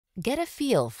Get a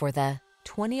feel for the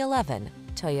 2011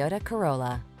 Toyota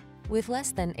Corolla. With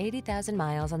less than 80,000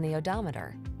 miles on the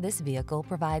odometer, this vehicle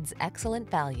provides excellent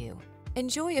value.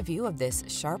 Enjoy a view of this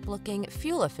sharp-looking,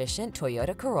 fuel-efficient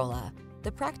Toyota Corolla,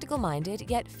 the practical-minded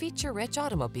yet feature-rich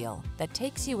automobile that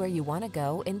takes you where you want to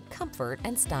go in comfort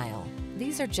and style.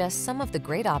 These are just some of the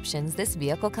great options this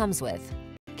vehicle comes with: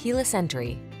 keyless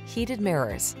entry, heated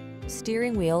mirrors,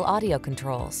 steering wheel audio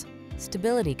controls,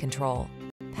 stability control,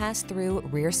 pass-through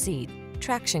rear seat,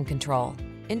 traction control,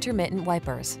 intermittent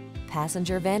wipers,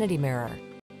 passenger vanity mirror,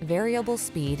 variable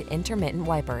speed intermittent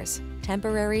wipers,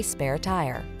 temporary spare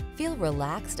tire. Feel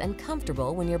relaxed and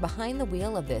comfortable when you're behind the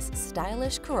wheel of this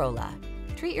stylish Corolla.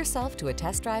 Treat yourself to a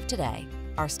test drive today.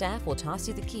 Our staff will toss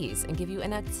you the keys and give you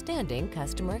an outstanding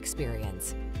customer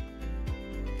experience.